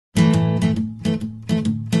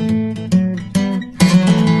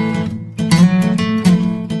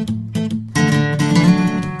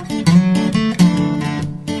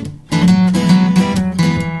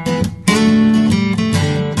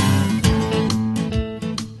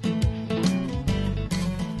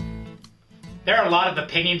There are a lot of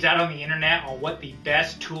opinions out on the internet on what the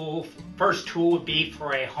best first tool would be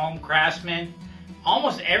for a home craftsman.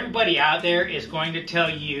 Almost everybody out there is going to tell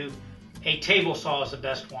you a table saw is the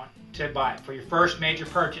best one to buy for your first major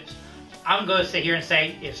purchase. I'm going to sit here and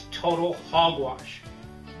say it's total hogwash.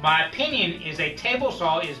 My opinion is a table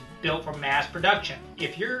saw is built for mass production.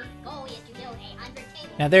 If you're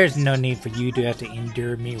Now there's no need for you to have to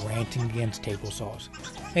endure me ranting against table saws.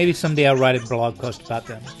 Maybe someday I'll write a blog post about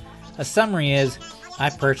them. A summary is, I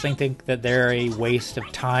personally think that they're a waste of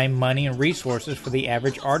time, money, and resources for the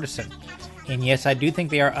average artisan. And yes, I do think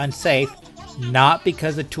they are unsafe, not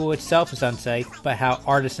because the tool itself is unsafe, but how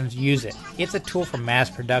artisans use it. It's a tool for mass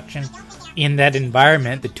production. In that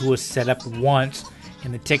environment, the tool is set up once,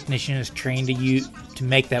 and the technician is trained to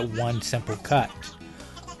make that one simple cut.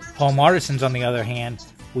 Home artisans, on the other hand,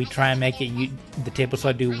 we try and make the table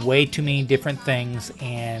saw do way too many different things,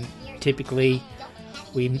 and typically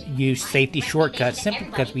we use safety shortcuts simply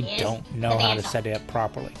because we don't know how to set it up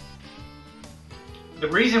properly. The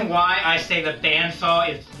reason why I say the bandsaw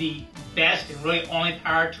is the best and really only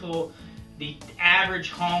power tool the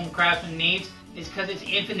average home craftsman needs is because it's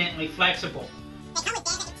infinitely flexible.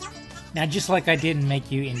 Now, just like I didn't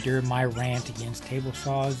make you endure my rant against table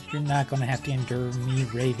saws, you're not going to have to endure me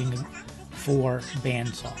raving for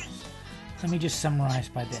bandsaws. Let me just summarize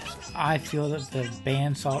by this. I feel that the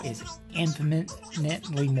bandsaw is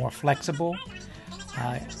infinitely more flexible.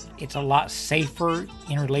 It's a lot safer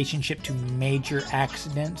in relationship to major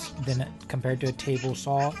accidents than compared to a table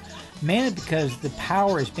saw, mainly because the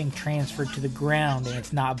power is being transferred to the ground and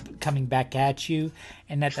it's not coming back at you,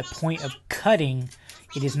 and at the point of cutting,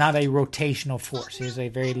 it is not a rotational force. It is a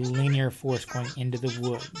very linear force going into the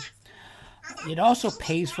wood. It also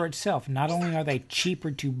pays for itself. Not only are they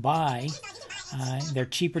cheaper to buy, they're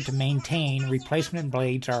cheaper to maintain. Replacement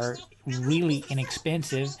blades are really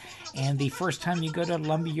inexpensive, and the first time you go to a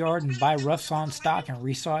lumber yard and buy rough saw in stock and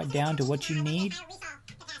resaw it down to what you need,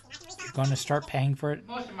 you're going to start paying for it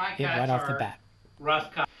right off the bat.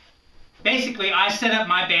 Rough cut. Basically, I set up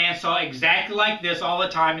my bandsaw exactly like this all the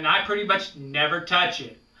time, and I pretty much never touch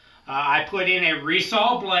it. I put in a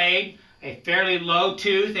resaw blade, a fairly low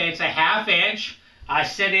tooth, and it's a 1/2 inch. I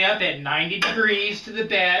set it up at 90 degrees to the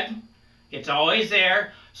bed. It's always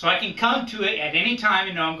there, so I can come to it at any time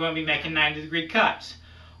and know I'm going to be making 90-degree cuts.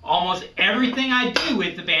 Almost everything I do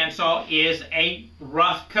with the bandsaw is a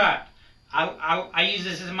rough cut. I use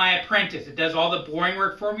this as my apprentice. It does all the boring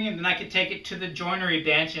work for me, and then I can take it to the joinery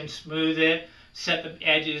bench and smooth it, set the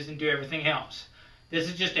edges, and do everything else. This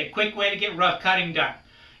is just a quick way to get rough cutting done.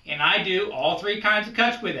 And I do all 3 kinds of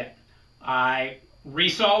cuts with it. I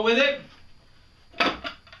resaw with it,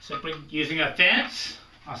 simply using a fence.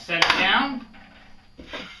 I'll set it down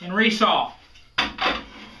and resaw.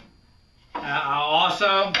 I'll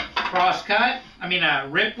also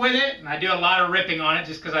rip with it, and I do a lot of ripping on it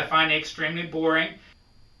just because I find it extremely boring.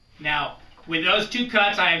 Now, with those 2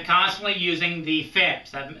 cuts, I am constantly using the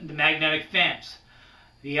fence, the magnetic fence.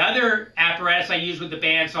 The other apparatus I use with the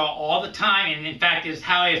bandsaw all the time, and in fact is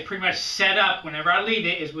how it is pretty much set up whenever I leave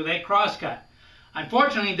it, is with a crosscut.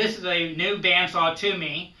 Unfortunately, this is a new bandsaw to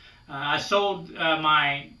me. I sold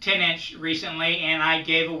my 10-inch recently, and I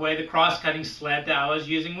gave away the cross-cutting sled that I was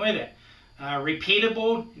using with it.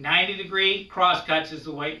 Repeatable 90-degree cross-cuts is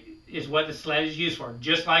what the sled is used for,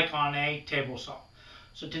 just like on a table saw.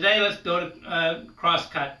 So today, let's build a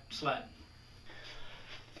cross-cut sled.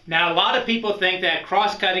 Now, a lot of people think that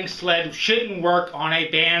cross-cutting sled shouldn't work on a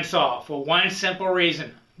bandsaw for one simple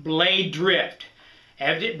reason: blade drift.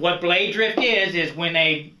 What blade drift is when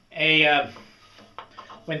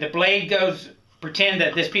when the blade goes, pretend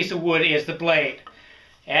that this piece of wood is the blade.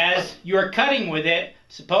 As you're cutting with it,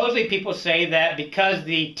 supposedly people say that because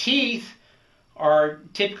the teeth are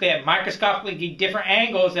typically at microscopically different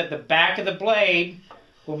angles, that the back of the blade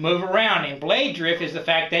will move around. And blade drift is the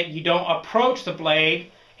fact that you don't approach the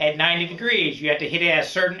blade at 90 degrees. You have to hit it at a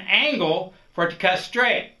certain angle for it to cut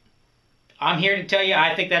straight. I'm here to tell you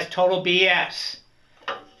I think that's total BS.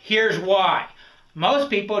 Here's why. Most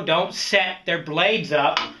people don't set their blades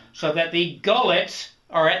up so that the gullets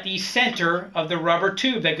are at the center of the rubber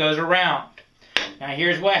tube that goes around. Now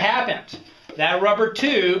here's what happens. That rubber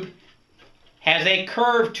tube has a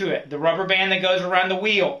curve to it, the rubber band that goes around the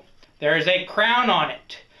wheel. There is a crown on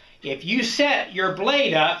it. If you set your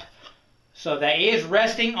blade up so that it is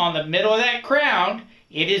resting on the middle of that crown,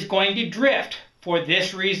 it is going to drift for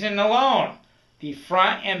this reason alone. The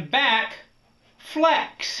front and back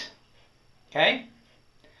flex. Okay?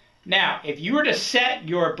 Now, if you were to set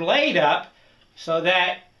your blade up so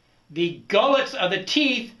that the gullets of the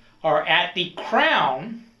teeth are at the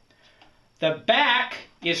crown, the back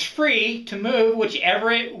is free to move whichever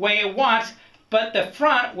way it wants, but the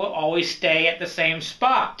front will always stay at the same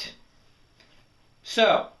spot.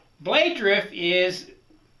 So, blade drift is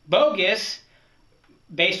bogus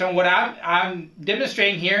based on what I'm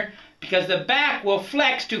demonstrating here, because the back will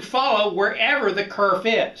flex to follow wherever the kerf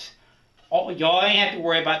is. Y'all ain't have to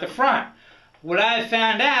worry about the front. What I've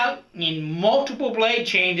found out in multiple blade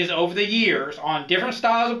changes over the years on different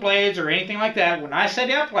styles of blades or anything like that, when I set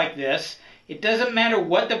it up like this, it doesn't matter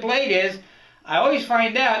what the blade is, I always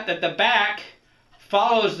find out that the back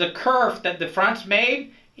follows the kerf that the front's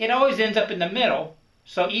made. It always ends up in the middle,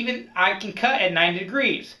 so even I can cut at 90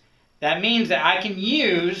 degrees. That means that I can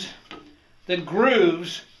use the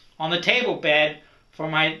grooves on the table bed for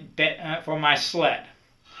my sled.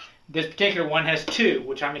 This particular one has 2,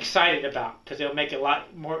 which I'm excited about because it'll make it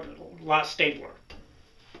a lot stabler.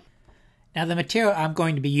 Now the material I'm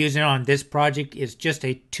going to be using on this project is just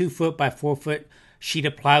a 2-foot by 4-foot sheet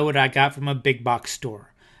of plywood I got from a big box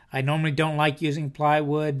store. I normally don't like using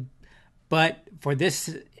plywood, but for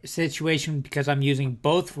this situation, because I'm using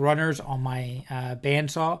both runners on my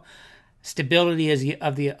bandsaw, stability is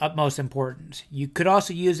of the utmost importance. You could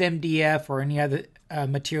also use MDF or any other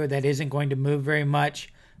material that isn't going to move very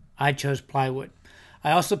much. I chose plywood.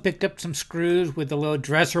 I also picked up some screws with the little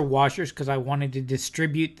dresser washers because I wanted to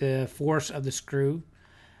distribute the force of the screw.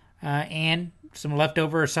 And some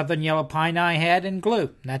leftover Southern Yellow Pine I had and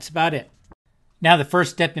glue. And that's about it. Now the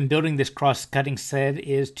first step in building this cross-cutting sled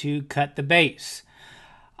is to cut the base.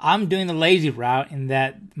 I'm doing the lazy route in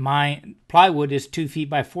that my plywood is 2 feet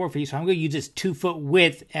by 4 feet, so I'm going to use this 2-foot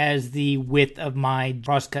width as the width of my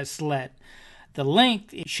cross-cut sled. The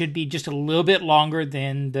length, it should be just a little bit longer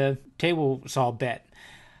than the table saw bed.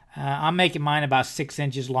 I'm making mine about 6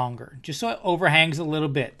 inches longer, just so it overhangs a little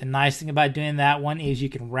bit. The nice thing about doing that one is you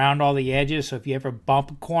can round all the edges, so if you ever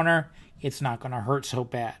bump a corner, it's not going to hurt so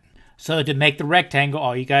bad. So to make the rectangle,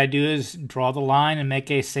 all you got to do is draw the line and make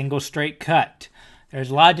a single straight cut. There's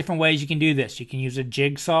a lot of different ways you can do this. You can use a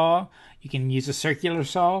jigsaw, you can use a circular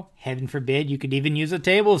saw, heaven forbid, you could even use a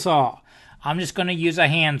table saw. I'm just going to use a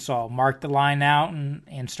handsaw, mark the line out,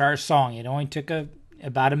 and start sawing. It only took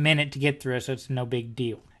about a minute to get through, so it's no big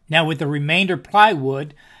deal. Now with the remainder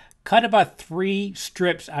plywood, cut about 3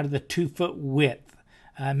 strips out of the 2-foot width.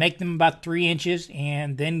 Make them about 3 inches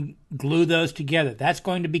and then glue those together. That's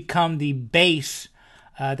going to become the base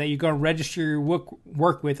that you're going to register your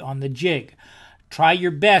work with on the jig. Try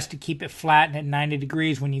your best to keep it flat and at 90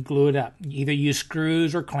 degrees when you glue it up. Either use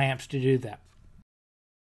screws or clamps to do that.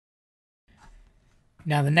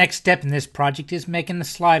 Now the next step in this project is making the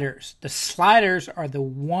sliders. The sliders are the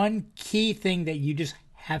one key thing that you just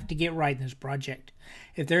have to get right in this project.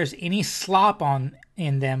 If there's any slop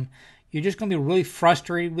in them, you're just going to be really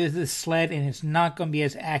frustrated with the sled and it's not going to be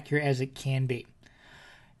as accurate as it can be.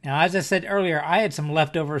 Now, as I said earlier, I had some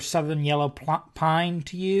leftover Southern Yellow Pine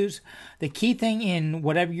to use. The key thing in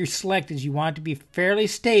whatever you select is you want it to be fairly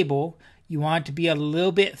stable. You want it to be a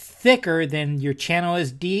little bit thicker than your channel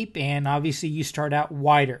is deep, and obviously you start out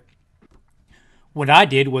wider. What I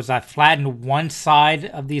did was I flattened one side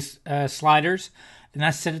of these sliders, then I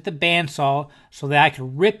set it the bandsaw so that I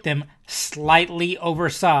could rip them slightly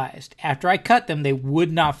oversized. After I cut them, they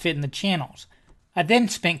would not fit in the channels. I then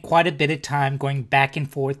spent quite a bit of time going back and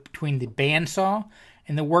forth between the bandsaw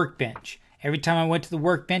and the workbench. Every time I went to the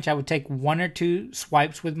workbench, I would take 1 or 2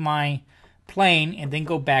 swipes with my plane and then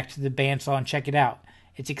go back to the bandsaw and check it out.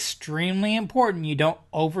 It's extremely important you don't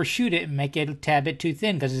overshoot it and make it a tad bit too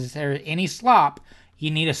thin, because if there's any slop,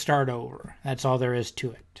 you need to start over. That's all there is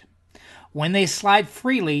to it. When they slide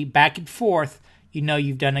freely back and forth, you know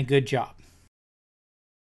you've done a good job.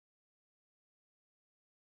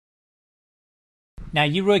 Now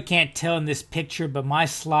you really can't tell in this picture, but my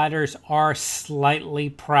sliders are slightly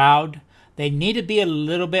proud. They need to be a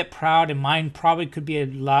little bit proud, and mine probably could be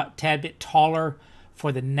a tad bit taller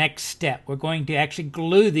for the next step. We're going to actually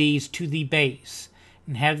glue these to the base,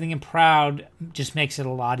 and having them proud just makes it a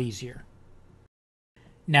lot easier.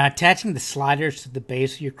 Now attaching the sliders to the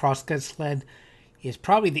base of your crosscut sled is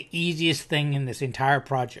probably the easiest thing in this entire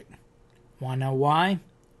project. Want to know why?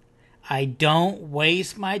 I don't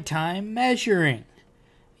waste my time measuring.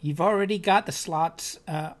 You've already got the slots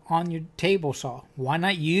on your table saw. Why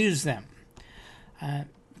not use them?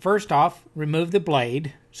 First off, remove the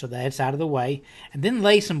blade so that it's out of the way, and then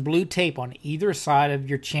lay some blue tape on either side of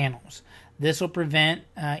your channels. This will prevent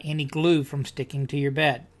any glue from sticking to your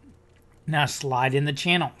bed. Now slide in the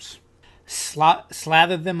channels.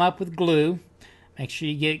 Slather them up with glue. Make sure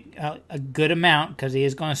you get a good amount because it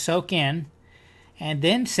is going to soak in. And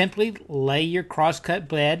then simply lay your crosscut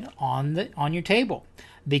bed on your table.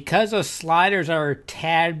 Because those sliders are a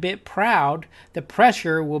tad bit proud, the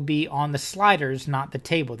pressure will be on the sliders, not the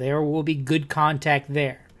table. There will be good contact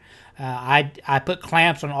there. I put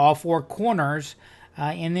clamps on all four corners,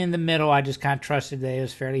 and in the middle I just kind of trusted that it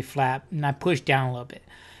was fairly flat, and I pushed down a little bit.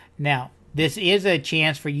 Now, this is a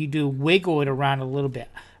chance for you to wiggle it around a little bit.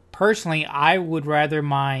 Personally, I would rather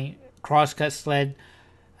my crosscut sled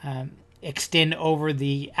extend over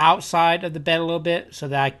the outside of the bed a little bit so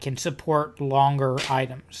that I can support longer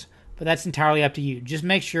items. But that's entirely up to you. Just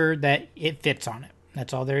make sure that it fits on it.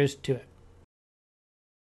 That's all there is to it.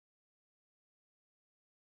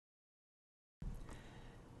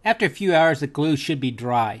 After a few hours, the glue should be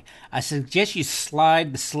dry. I suggest you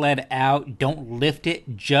slide the sled out. Don't lift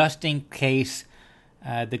it just in case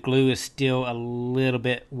the glue is still a little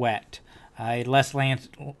bit wet. Less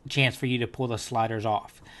chance for you to pull the sliders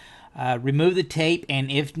off. Remove the tape, and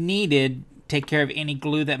if needed, take care of any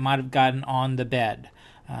glue that might have gotten on the bed.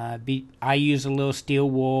 I use a little steel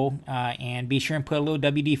wool, and be sure and put a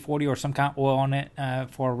little WD-40 or some kind of oil on it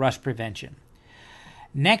for rust prevention.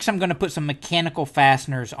 Next, I'm going to put some mechanical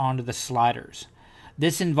fasteners onto the sliders.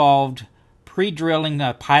 This involved pre-drilling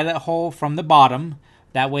a pilot hole from the bottom.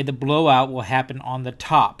 That way the blowout will happen on the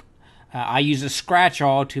top. I use a scratch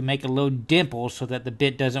awl to make a little dimple so that the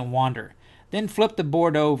bit doesn't wander. Then flip the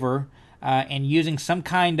board over, and using some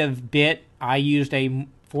kind of bit, I used a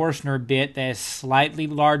Forstner bit that is slightly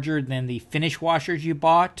larger than the finish washers you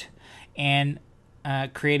bought, and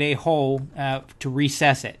create a hole to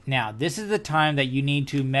recess it. Now, this is the time that you need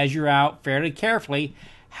to measure out fairly carefully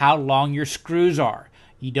how long your screws are.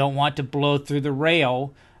 You don't want to blow through the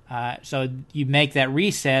rail, so you make that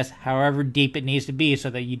recess however deep it needs to be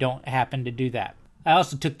so that you don't happen to do that. I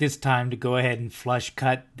also took this time to go ahead and flush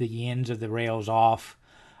cut the ends of the rails off,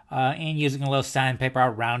 and using a little sandpaper, I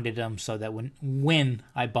rounded them so that when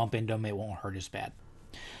I bump into them, it won't hurt as bad.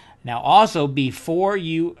 Now, also, before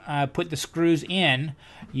you put the screws in,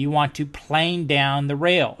 you want to plane down the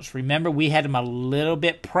rails. Remember, we had them a little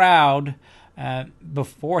bit proud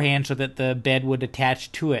beforehand so that the bed would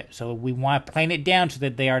attach to it. So we want to plane it down so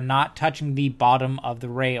that they are not touching the bottom of the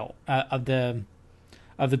rail of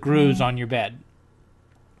the grooves on your bed.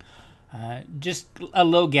 Just a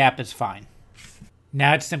low gap is fine.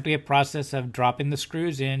 Now it's simply a process of dropping the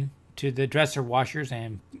screws in to the dresser washers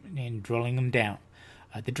and drilling them down.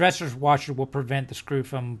 The dresser washer will prevent the screw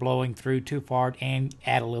from blowing through too far and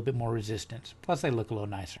add a little bit more resistance. Plus, they look a little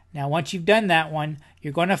nicer. Now, once you've done that one,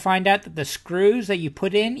 you're going to find out that the screws that you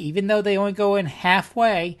put in, even though they only go in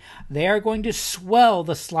halfway, they are going to swell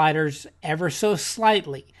the sliders ever so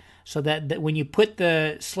slightly, so that when you put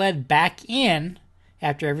the sled back in,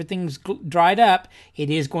 after everything's dried up, it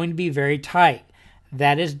is going to be very tight.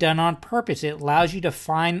 That is done on purpose. It allows you to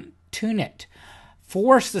fine-tune it.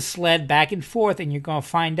 Force the sled back and forth, and you're going to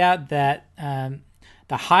find out that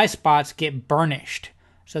the high spots get burnished.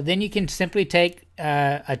 So then you can simply take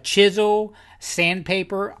a chisel,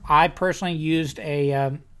 sandpaper. I personally used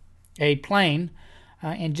a plane,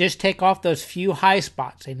 and just take off those few high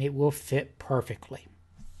spots, and it will fit perfectly.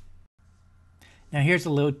 Now here's a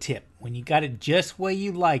little tip. When you got it just the way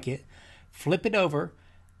you like it, flip it over,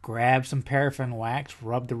 grab some paraffin wax,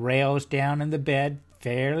 rub the rails down in the bed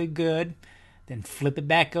fairly good, then flip it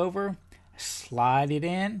back over, slide it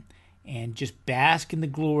in, and just bask in the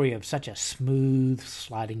glory of such a smooth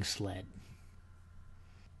sliding sled.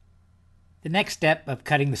 The next step of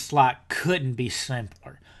cutting the slot couldn't be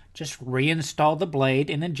simpler. Just reinstall the blade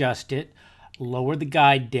and adjust it, lower the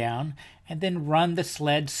guide down, and then run the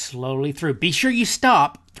sled slowly through. Be sure you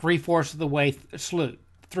stop 3/4 of the way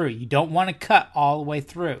through. You don't want to cut all the way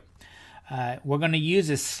through. We're going to use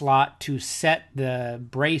this slot to set the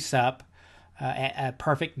brace up at a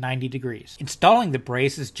perfect 90 degrees. Installing the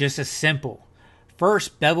brace is just as simple.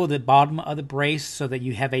 First, bevel the bottom of the brace so that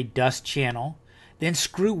you have a dust channel. Then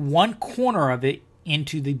screw one corner of it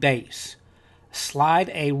into the base. Slide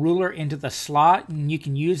a ruler into the slot, and you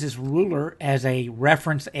can use this ruler as a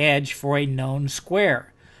reference edge for a known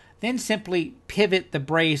square. Then simply pivot the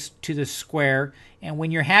brace to the square, and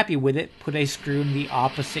when you're happy with it, put a screw in the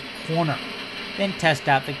opposite corner. Then test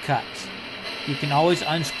out the cuts. You can always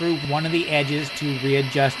unscrew one of the edges to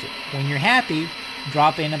readjust it. When you're happy,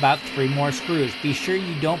 drop in about 3 more screws. Be sure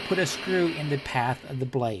you don't put a screw in the path of the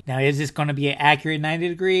blade. Now, is this going to be an accurate 90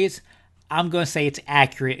 degrees? I'm going to say it's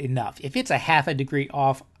accurate enough. If it's a 1/2 degree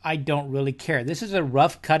off, I don't really care. This is a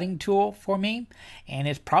rough cutting tool for me, and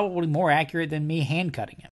it's probably more accurate than me hand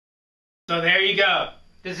cutting it. So there you go.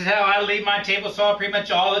 This is how I leave my table saw pretty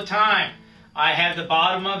much all the time. I have the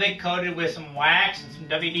bottom of it coated with some wax and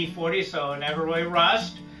some WD-40 so it never really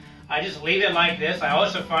rust. I just leave it like this. I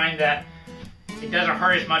also find that It doesn't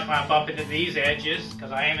hurt as much when I bump into these edges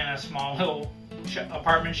because I am in a small little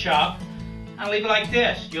apartment shop. I leave it like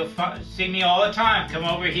this. You'll see me all the time. Come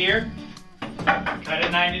over here, cut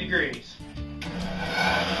it 90 degrees.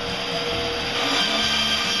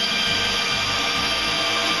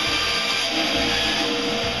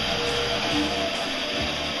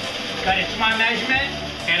 Cut it to my measurement.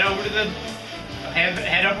 Head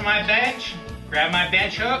over my bench. Grab my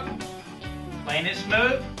bench hook. Plane it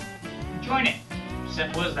smooth. Join it.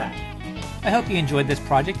 Simple as that. I hope you enjoyed this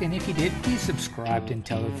project, and if you did, please subscribe and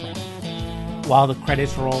tell a friend. While the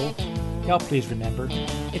credits roll, y'all please remember,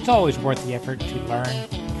 it's always worth the effort to learn,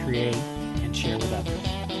 create, and share with others.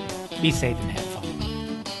 Be safe and happy.